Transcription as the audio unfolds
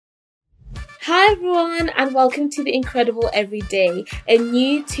Hi everyone, and welcome to The Incredible Everyday, a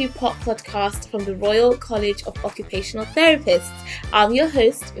new two-part podcast from the Royal College of Occupational Therapists. I'm your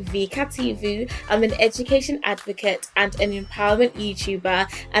host, V Kativu. I'm an education advocate and an empowerment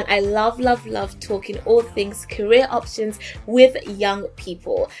YouTuber, and I love talking all things career options with young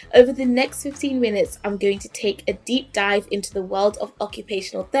people. Over the next 15 minutes, I'm going to take a deep dive into the world of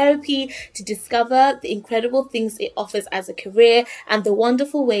occupational therapy to discover the incredible things it offers as a career and the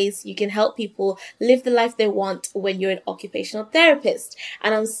wonderful ways you can help people live the life they want when you're an occupational therapist.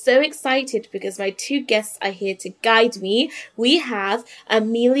 And I'm so excited because my two guests are here to guide me. We have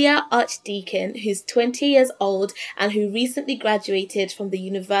Amelia Archdeacon, who's 20 years old and who recently graduated from the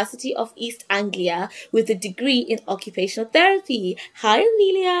University of East Anglia with a degree in occupational therapy. Hi,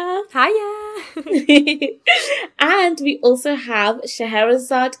 Amelia. Hiya. And we also have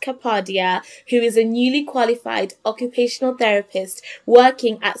Scheherazade Kapadia, who is a newly qualified occupational therapist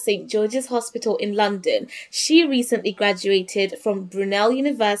working at St. George's Hospital in London. She recently graduated from Brunel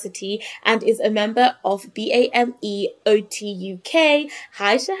University and is a member of BAME OT UK.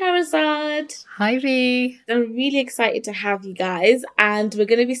 Hi, Scheherazade. Hi, V. I'm really excited to have you guys, and we're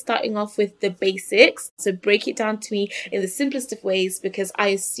going to be starting off with the basics. So break it down to me in the simplest of ways, because I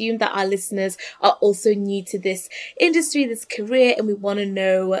assume that our listeners are also new to this industry, this career, and we want to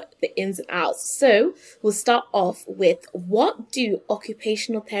know the ins and outs. So we'll start off with, what do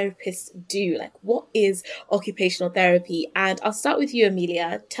occupational therapists do? Like, what is occupational therapy? And I'll start with you,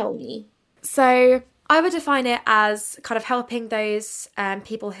 Amelia. Tell me. So I would define it as kind of helping those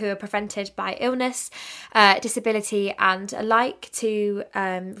people who are prevented by illness, disability and alike to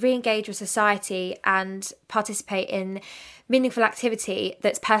re-engage with society and participate in meaningful activity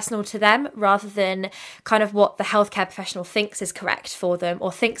that's personal to them, rather than kind of what the healthcare professional thinks is correct for them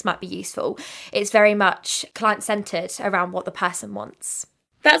or thinks might be useful. It's very much client-centred around what the person wants.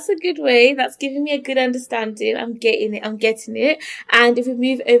 That's a good way. That's giving me a good understanding. I'm getting it. And if we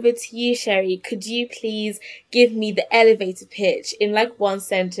move over to you, Sherry, could you please give me the elevator pitch in like one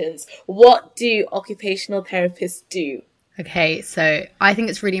sentence? What do occupational therapists do? Okay, so I think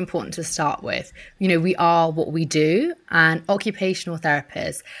it's really important to start with, we are what we do, and occupational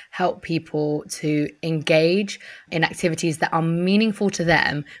therapists help people to engage in activities that are meaningful to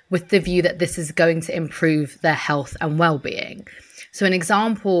them with the view that this is going to improve their health and well-being. So an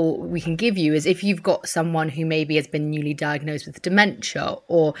example we can give you is if you've got someone who maybe has been newly diagnosed with dementia,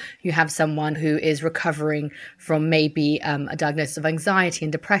 or you have someone who is recovering from maybe a diagnosis of anxiety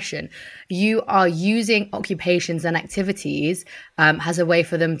and depression, you are using occupations and activities as a way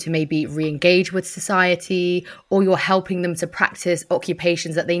for them to maybe re-engage with society, or you're helping them to practice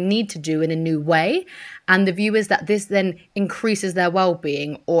occupations that they need to do in a new way. And the view is that this then increases their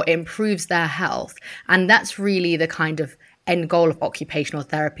well-being or improves their health. And that's really the kind of end goal of occupational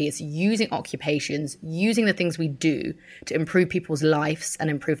therapy, is using occupations, using the things we do to improve people's lives and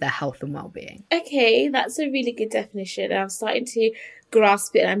improve their health and well-being. Okay, that's a really good definition. I'm starting to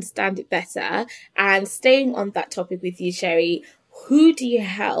grasp it and understand it better. And staying on that topic with you, Sherry, who do you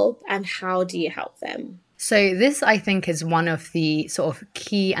help and how do you help them? So this, I think, is one of the sort of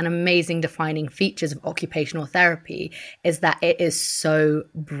key and amazing defining features of occupational therapy, is that it is so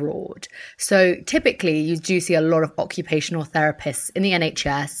broad. So typically you do see a lot of occupational therapists in the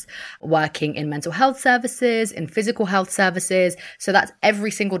NHS working in mental health services, in physical health services. So that's every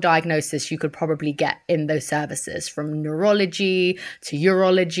single diagnosis you could probably get in those services, from neurology to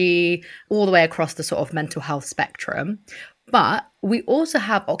urology, all the way across the sort of mental health spectrum. But we also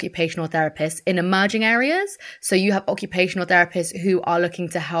have occupational therapists in emerging areas. So you have occupational therapists who are looking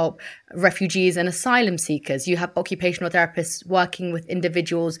to help refugees and asylum seekers. You have occupational therapists working with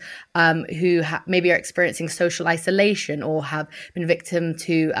individuals who maybe are experiencing social isolation or have been victim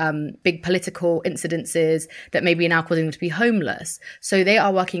to big political incidences that maybe are now causing them to be homeless. So they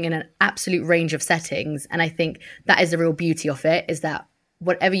are working in an absolute range of settings. And I think that is the real beauty of it, is that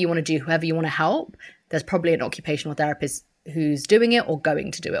whatever you want to do, whoever you want to help, there's probably an occupational therapist who's doing it or going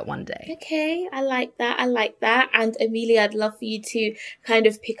to do it one day. Okay, I like that. And Amelia, I'd love for you to kind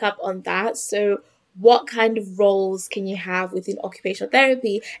of pick up on that. So what kind of roles can you have within occupational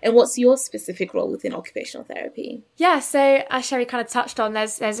therapy, and what's your specific role within occupational therapy? Yeah, so as Sherry kind of touched on,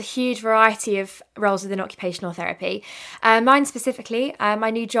 there's a huge variety of roles within occupational therapy. Mine specifically, my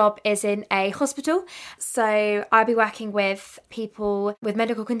new job is in a hospital. So I'll be working with people with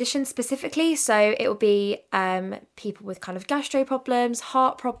medical conditions specifically. So it will be people with kind of gastro problems,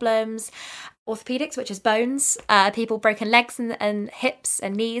 heart problems, orthopedics, which is bones, people broken legs and hips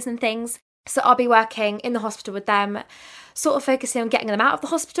and knees and things. So I'll be working in the hospital with them, sort of focusing on getting them out of the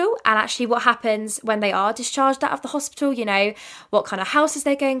hospital and actually what happens when they are discharged out of the hospital, you know, what kind of houses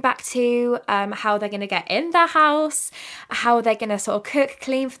they're going back to, how they're going to get in their house, how they're going to sort of cook,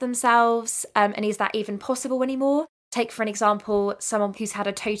 clean for themselves, and is that even possible anymore? Take, for an example, someone who's had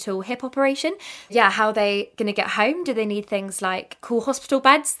a total hip operation. Yeah, how are they going to get home? Do they need things like cool hospital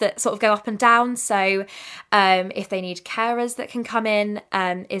beds that sort of go up and down? So if they need carers that can come in,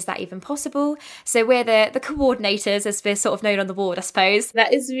 is that even possible? So we're the coordinators, as we're sort of known on the ward, I suppose.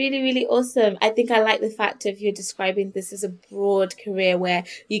 That is really, really awesome. I think I like the fact of you describing this as a broad career where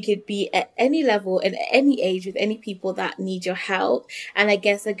you could be at any level and at any age with any people that need your help. And I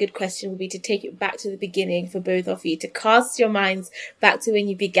guess a good question would be to take it back to the beginning for both of you, to cast your minds back to when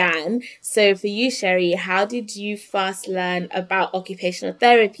you began. So for you, Sherry, how did you first learn about occupational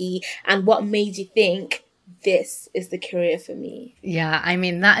therapy and what made you think this is the career for me? Yeah, I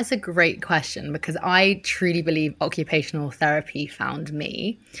mean, that is a great question because I truly believe occupational therapy found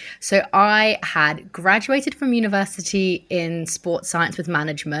me. So I had graduated from university in sports science with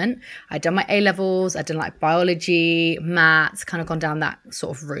management. I'd done my A-levels, I'd done like biology, maths, kind of gone down that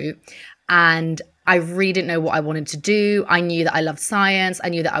sort of route. And I really didn't know what I wanted to do. I knew that I loved science. I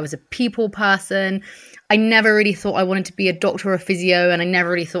knew that I was a people person. I never really thought I wanted to be a doctor or a physio, and I never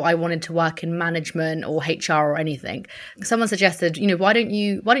really thought I wanted to work in management or HR or anything. Someone suggested, you know, why don't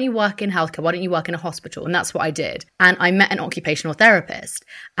you work in healthcare? Why don't you work in a hospital? And that's what I did. And I met an occupational therapist.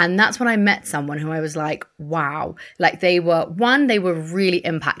 And that's when I met someone who I was like, wow, like they were really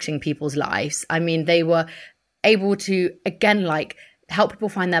impacting people's lives. I mean, they were able to, again, like, help people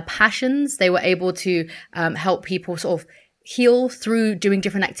find their passions. They were able to help people sort of heal through doing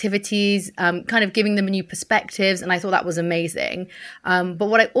different activities, kind of giving them new perspectives. And I thought that was amazing. But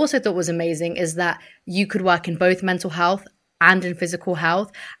what I also thought was amazing is that you could work in both mental health and in physical health,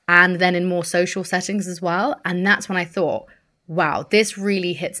 and then in more social settings as well. And that's when I thought, wow, this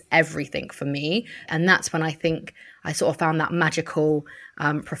really hits everything for me. And that's when I think I sort of found that magical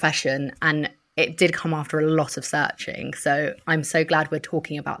profession. And it did come after a lot of searching. So I'm so glad we're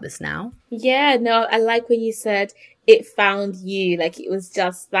talking about this now. Yeah, no, I like when you said it found you, like it was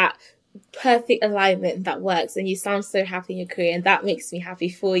just that perfect alignment that works, and you sound so happy in your career, and that makes me happy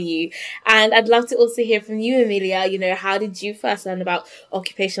for you. And I'd love to also hear from you, Amelia. You know, how did you first learn about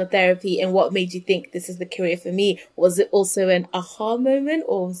occupational therapy, and what made you think this is the career for me? Was it also an aha moment,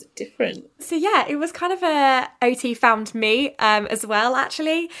 or was it different? So yeah, it was kind of a OT found me as well,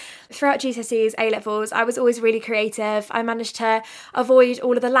 actually. Throughout GCSEs, A-levels, I was always really creative. I managed to avoid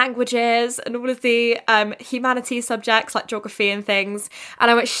all of the languages and all of the humanities subjects like geography and things.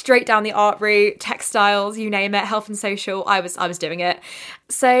 And I went straight down the art route, textiles, you name it, health and social. I was doing it.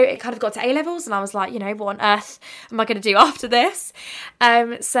 So it kind of got to A-levels and I was like, you know, what on earth am I going to do after this?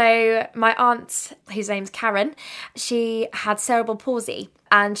 So my aunt, whose name's Karen, she had cerebral palsy.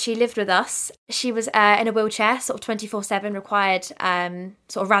 And she lived with us. She was in a wheelchair, sort of 24/7, required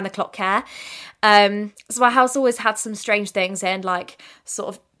sort of round-the-clock care. So our house always had some strange things in, like sort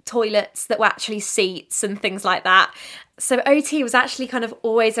of toilets that were actually seats and things like that. So OT was actually kind of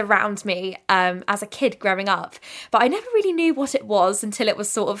always around me as a kid growing up. But I never really knew what it was until it was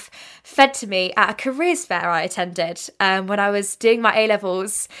sort of fed to me at a careers fair I attended when I was doing my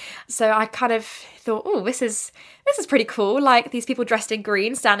A-levels. So I kind of thought, oh, this is pretty cool. Like these people dressed in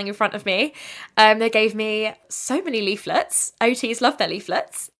green standing in front of me. They gave me so many leaflets. OTs love their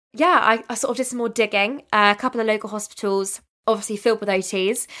leaflets. Yeah, I sort of did some more digging. A couple of local hospitals obviously filled with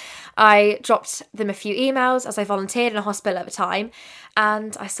OTs. I dropped them a few emails as I volunteered in a hospital at the time,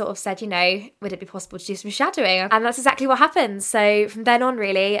 and I sort of said, you know, would it be possible to do some shadowing? And that's exactly what happened. So from then on,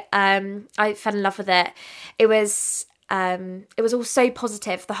 really, I fell in love with it. It was all so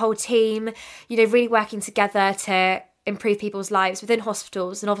positive. The whole team, you know, really working together to improve people's lives within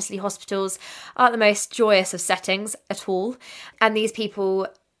hospitals. And obviously hospitals aren't the most joyous of settings at all. And these people,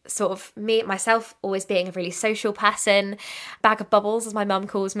 sort of myself always being a really social person, bag of bubbles as my mum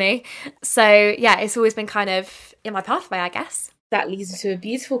calls me. So yeah, it's always been kind of in my pathway, I guess. That leads me to a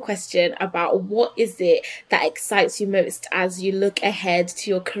beautiful question about what is it that excites you most as you look ahead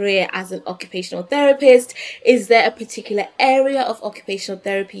to your career as an occupational therapist? Is there a particular area of occupational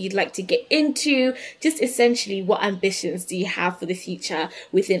therapy you'd like to get into? Just essentially, what ambitions do you have for the future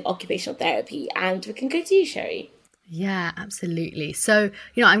within occupational therapy? And we can go to you, Sherry. Yeah, absolutely. So,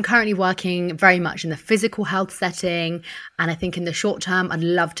 you know, I'm currently working very much in the physical health setting. And I think in the short term, I'd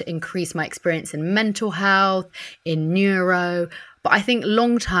love to increase my experience in mental health, in neuro. But I think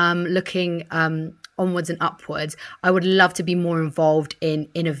long term, looking onwards and upwards, I would love to be more involved in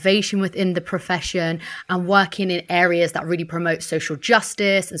innovation within the profession and working in areas that really promote social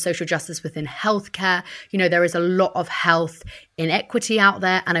justice and social justice within healthcare. You know, there is a lot of health inequity out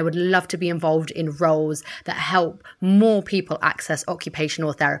there, and I would love to be involved in roles that help more people access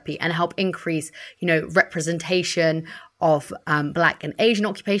occupational therapy and help increase, you know, representation of Black and Asian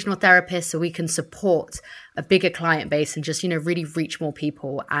occupational therapists, so we can support a bigger client base and just, you know, really reach more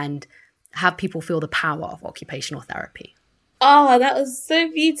people and have people feel the power of occupational therapy. Oh, that was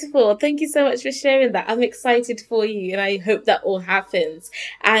so beautiful. Thank you so much for sharing that. I'm excited for you and I hope that all happens.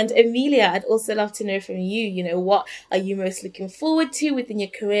 And Amelia, I'd also love to know from you, you know, what are you most looking forward to within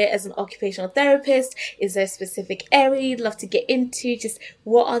your career as an occupational therapist? Is there a specific area you'd love to get into? Just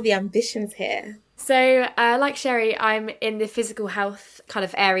what are the ambitions here? So, like Sherry, I'm in the physical health kind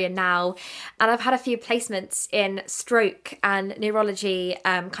of area now, and I've had a few placements in stroke and neurology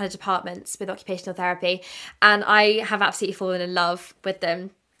kind of departments with occupational therapy, and I have absolutely fallen in love with them.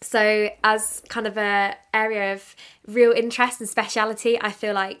 So as kind of a area of real interest and speciality, I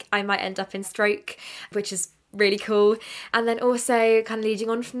feel like I might end up in stroke, which is really cool. And then also kind of leading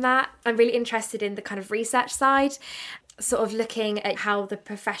on from that, I'm really interested in the kind of research side, sort of looking at how the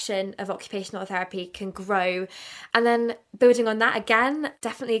profession of occupational therapy can grow. And then building on that again,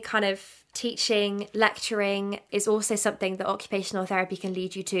 definitely kind of teaching, lecturing is also something that occupational therapy can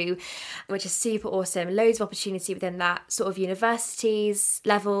lead you to, which is super awesome. Loads of opportunity within that sort of universities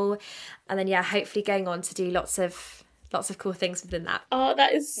level. And then, yeah, hopefully going on to do lots of cool things within that. Oh,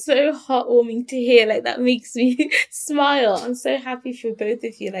 that is so heartwarming to hear. Like, that makes me smile. I'm so happy for both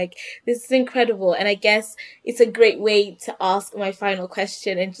of you. Like, this is incredible. And I guess it's a great way to ask my final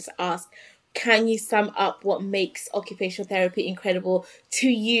question and just ask, can you sum up what makes occupational therapy incredible to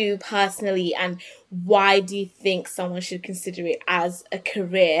you personally? And why do you think someone should consider it as a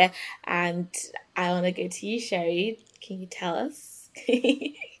career? And I want to go to you, Sherry. Can you tell us?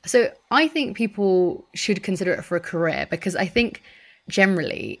 So I think people should consider it for a career, because I think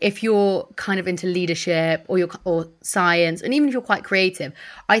generally, if you're kind of into leadership or science, and even if you're quite creative,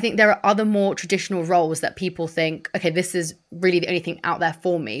 I think there are other more traditional roles that people think, okay, this is really the only thing out there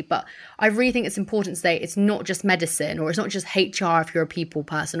for me. But I really think it's important to say it's not just medicine, or it's not just HR if you're a people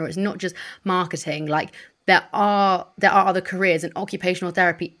person, or it's not just marketing. Like, there are other careers, and occupational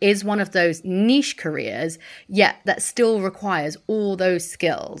therapy is one of those niche careers, yet that still requires all those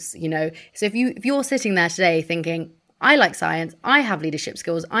skills, you know. So if you're sitting there today thinking, I like science, I have leadership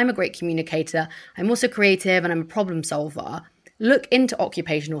skills, I'm a great communicator, I'm also creative, and I'm a problem solver, look into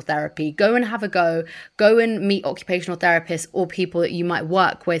occupational therapy, go and have a go and meet occupational therapists or people that you might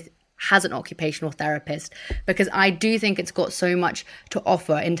work with as an occupational therapist, because I do think it's got so much to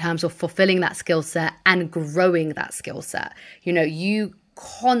offer in terms of fulfilling that skill set and growing that skill set. You know, you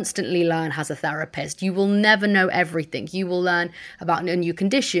constantly learn as a therapist. You will never know everything. You will learn about a new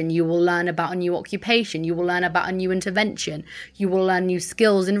condition. You will learn about a new occupation. You will learn about a new intervention. You will learn new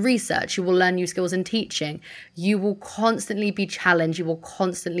skills in research. You will learn new skills in teaching. You will constantly be challenged. You will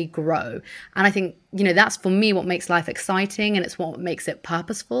constantly grow. And I think, you know, that's for me what makes life exciting, and it's what makes it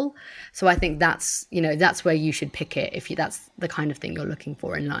purposeful. So I think that's where you should pick it if that's the kind of thing you're looking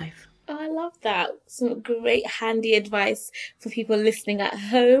for in life. Oh, I love that. Some great handy advice for people listening at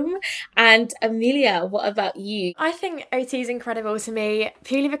home. And Amelia, what about you? I think OT is incredible to me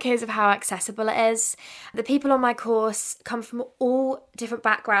purely because of how accessible it is. The people on my course come from all different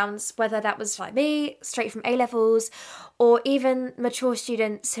backgrounds, whether that was like me, straight from A-levels, or even mature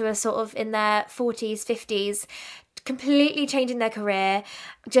students who are sort of in their 40s, 50s, completely changing their career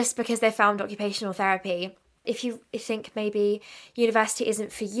just because they found occupational therapy. If you think maybe university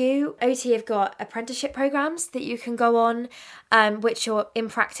isn't for you, OT have got apprenticeship programs that you can go on, which you're in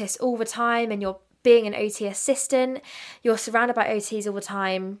practice all the time, and you're being an OT assistant, you're surrounded by OTs all the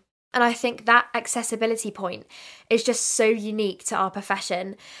time. And I think that accessibility point is just so unique to our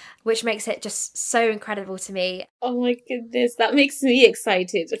profession, which makes it just so incredible to me. Oh my goodness, that makes me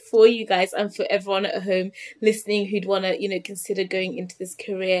excited for you guys and for everyone at home listening who'd want to, you know, consider going into this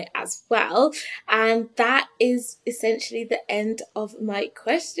career as well. And that is essentially the end of my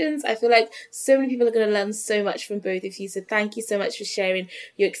questions. I feel like so many people are going to learn so much from both of you. So thank you so much for sharing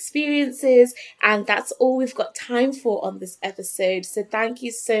your experiences. And that's all we've got time for on this episode. So thank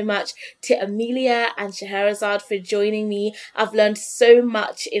you so much much to Amelia and Scheherazade for joining me. I've learned so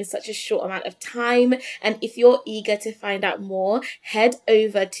much in such a short amount of time, and if you're eager to find out more, head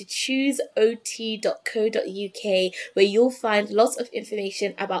over to chooseot.co.uk, where you'll find lots of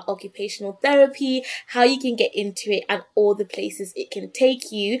information about occupational therapy, how you can get into it, and all the places it can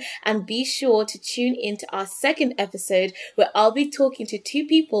take you. And be sure to tune into our second episode, where I'll be talking to two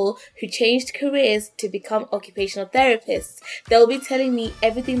people who changed careers to become occupational therapists. They'll be telling me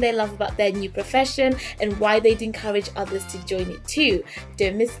everything they love about their new profession and why they'd encourage others to join it too.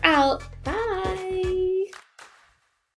 Don't miss out. Bye.